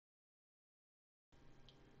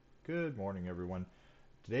Good morning, everyone.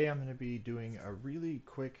 Today I'm going to be doing a really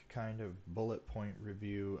quick kind of bullet point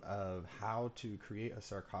review of how to create a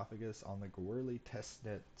sarcophagus on the Goerli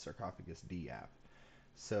Testnet Sarcophagus dApp.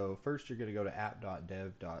 So first you're going to go to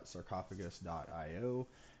app.dev.sarcophagus.io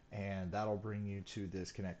and that'll bring you to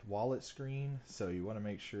this connect wallet screen. So you want to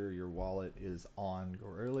make sure your wallet is on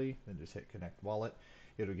Goerli, then just hit connect wallet.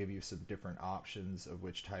 It'll give you some different options of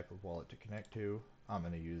which type of wallet to connect to. I'm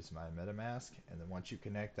going to use my MetaMask, and then once you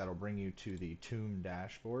connect, that'll bring you to the Tomb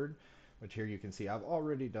dashboard, which here you can see I've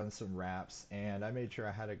already done some wraps, and I made sure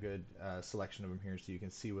I had a good selection of them here so you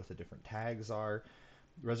can see what the different tags are.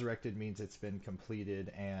 Resurrected means it's been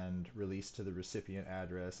completed and released to the recipient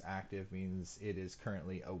address. Active means it is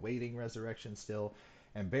currently awaiting resurrection still.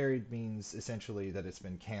 And buried means essentially that it's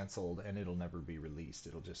been canceled and it'll never be released.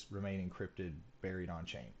 It'll just remain encrypted, buried on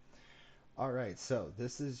chain. All right, so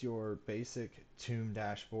this is your basic tomb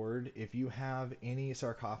dashboard. If you have any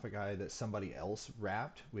sarcophagi that somebody else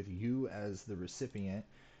wrapped with you as the recipient,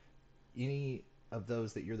 any of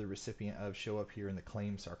those that you're the recipient of show up here in the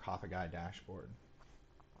claim sarcophagi dashboard,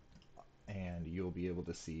 and you'll be able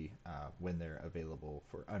to see when they're available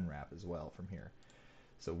for unwrap as well from here.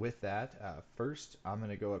 So with that, first I'm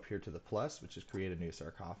going to go up here to the plus, which is create a new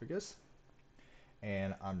sarcophagus,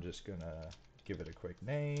 and I'm just going to give it a quick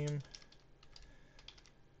name,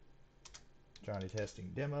 Johnny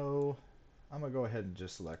Testing Demo. I'm going to go ahead and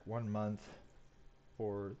just select 1 month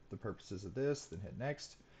for the purposes of this, then hit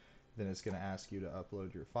next. Then it's going to ask you to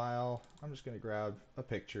upload your file. I'm just going to grab a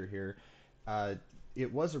picture here. Uh,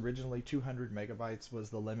 it was originally 200 megabytes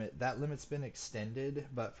was the limit. That limit's been extended,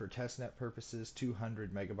 but for testnet purposes,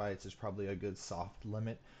 200 megabytes is probably a good soft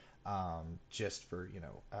limit, just for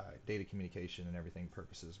data communication and everything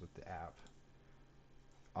purposes with the app.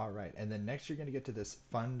 All right, and then next you're going to get to this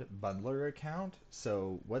fund bundler account.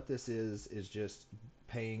 So what this is just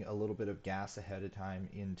paying a little bit of gas ahead of time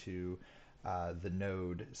into the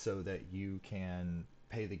node so that you can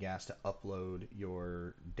pay the gas to upload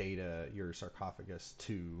your data, your sarcophagus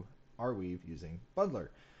to Arweave using bundler.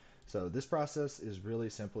 So this process is really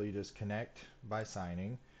simple. You just connect by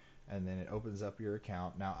signing, and then it opens up your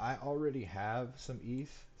account. Now I already have some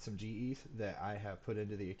ETH, some GETH that I have put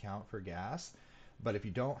into the account for gas. But if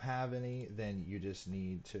you don't have any, then you just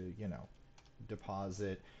need to,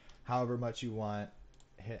 deposit however much you want,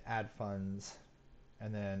 hit add funds,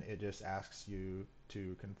 and then it just asks you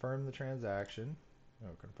to confirm the transaction.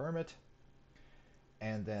 Confirm it,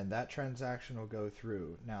 and then that transaction will go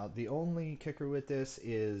through. Now, the only kicker with this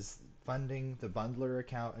is funding the bundler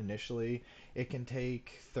account initially. It can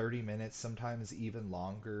take 30 minutes, sometimes even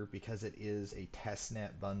longer, because it is a testnet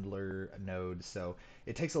bundler node. So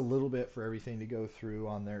it takes a little bit for everything to go through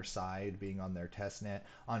on their side, being on their testnet.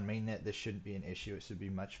 On mainnet, this shouldn't be an issue. It should be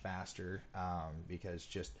much faster, because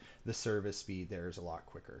just the service speed there is a lot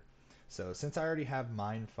quicker. So since I already have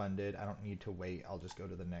mine funded, I don't need to wait. I'll just go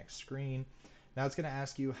to the next screen. Now it's going to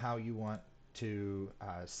ask you how you want to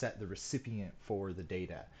set the recipient for the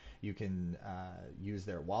data. You can use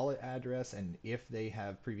their wallet address, and if they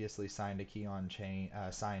have previously signed a key on chain,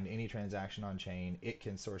 signed any transaction on chain, it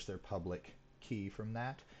can source their public key from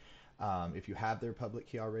that. If you have their public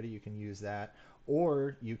key already, you can use that,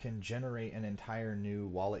 or you can generate an entire new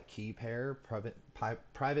wallet key pair,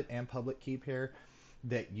 private and public key pair,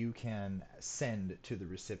 that you can send to the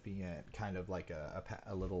recipient, kind of like a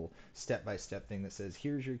little step-by-step thing that says,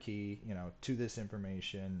 here's your key, to this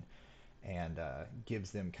information, and gives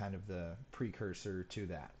them kind of the precursor to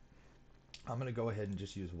that. I'm going to go ahead and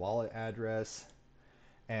just use wallet address.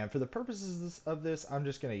 And for the purposes of this, I'm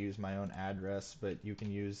just going to use my own address, but you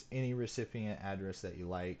can use any recipient address that you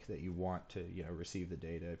like, that you want to, receive the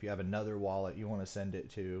data. If you have another wallet you want to send it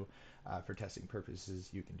to for testing purposes,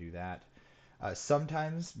 you can do that.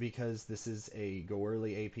 Sometimes, because this is a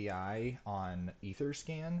Goerli API on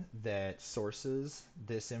Etherscan that sources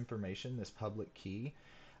this information, this public key,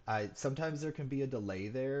 sometimes there can be a delay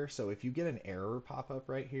there. So if you get an error pop up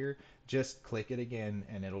right here, just click it again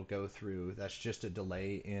and it'll go through. That's just a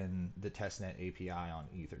delay in the testnet API on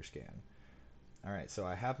Etherscan. All right, so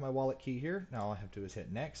I have my wallet key here. Now all I have to do is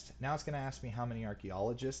hit next. Now it's going to ask me how many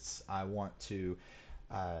archaeologists I want to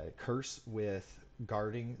curse with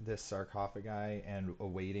guarding this sarcophagi and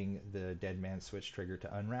awaiting the dead man switch trigger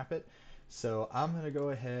to unwrap it. So I'm going to go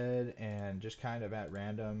ahead and just kind of at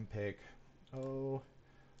random pick, I'm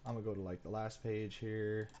going to go to like the last page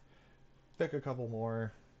here, pick a couple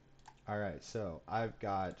more. All right, so I've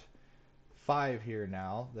got 5 here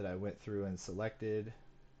now that I went through and selected.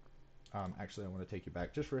 Actually, I want to take you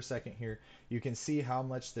back just for a second here. You can see how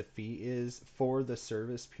much the fee is for the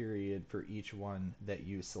service period for each one that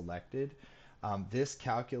you selected. This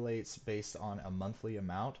calculates based on a monthly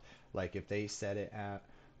amount. Like if they set it at,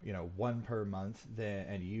 one per month, then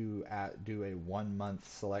and you do a 1 month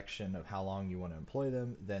selection of how long you want to employ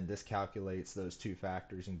them, then this calculates those two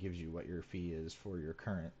factors and gives you what your fee is for your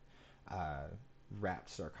current uh, wrapped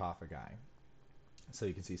sarcophagi. So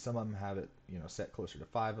you can see some of them have it, set closer to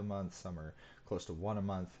 5 a month. Some are close to 1 a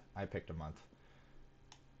month. I picked a month.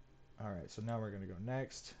 All right, so now we're going to go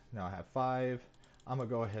next. Now I have 5. I'm going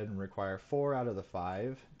to go ahead and require 4 out of the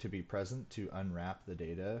 5 to be present to unwrap the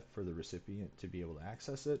data for the recipient to be able to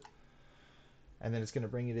access it. And then it's going to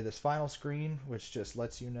bring you to this final screen, which just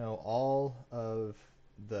lets you know all of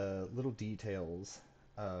the little details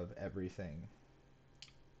of everything.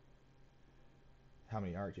 How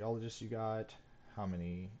many archaeologists you got, how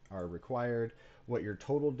many are required, what your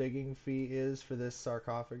total digging fee is for this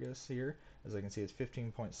sarcophagus here. As I can see, it's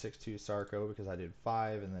 15.62 Sarco because I did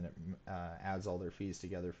 5, and then it adds all their fees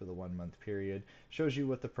together for the 1 month period. Shows you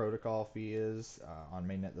what the protocol fee is. On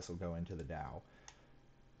mainnet, this will go into the DAO.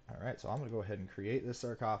 All right, so I'm going to go ahead and create this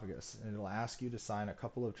sarcophagus, and it'll ask you to sign a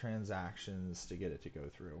couple of transactions to get it to go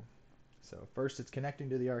through. So first, it's connecting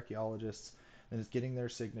to the archaeologists, then it's getting their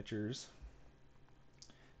signatures.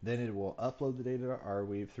 Then it will upload the data to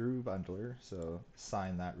Arweave through Bundler, so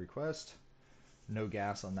sign that request. No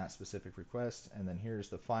gas on that specific request, and then here's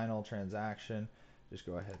the final transaction. Just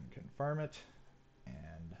go ahead and confirm it,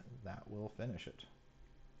 and that will finish it.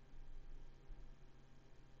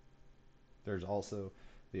 There's also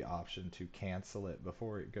the option to cancel it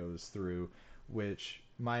before it goes through, which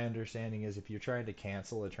my understanding is if you're trying to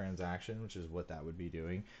cancel a transaction, which is what that would be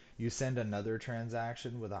doing, you send another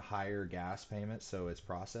transaction with a higher gas payment, so it's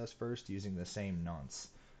processed first using the same nonce.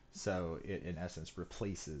 So it, in essence,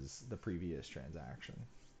 replaces the previous transaction.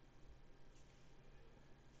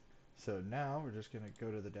 So now we're just going to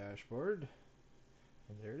go to the dashboard,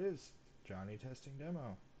 and there it is, Johnny testing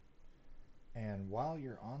demo. And while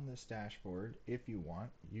you're on this dashboard, if you want,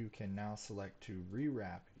 you can now select to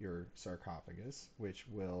rewrap your sarcophagus, which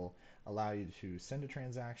will allow you to send a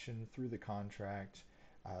transaction through the contract,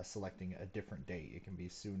 selecting a different date. It can be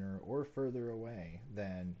sooner or further away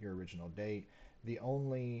than your original date. The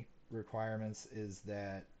only requirements is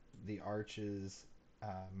that the arches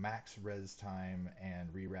max res time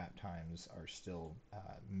and rewrap times are still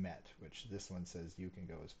met, which this one says you can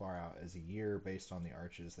go as far out as a year based on the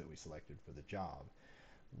arches that we selected for the job.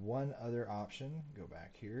 One other option, go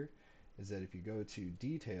back here, is that if you go to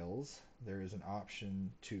details, there is an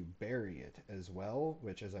option to bury it as well,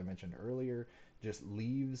 which, as I mentioned earlier, just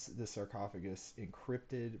leaves the sarcophagus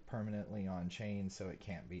encrypted permanently on chain so it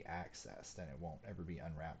can't be accessed, and it won't ever be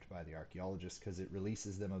unwrapped by the archaeologist because it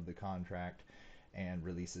releases them of the contract and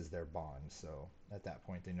releases their bond. So at that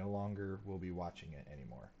point, they no longer will be watching it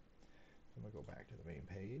anymore. So I'm going to go back to the main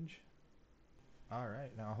page. All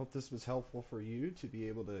right, now I hope this was helpful for you to be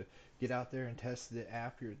able to get out there and test the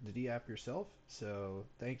dApp yourself. So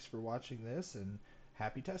thanks for watching this, and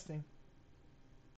happy testing.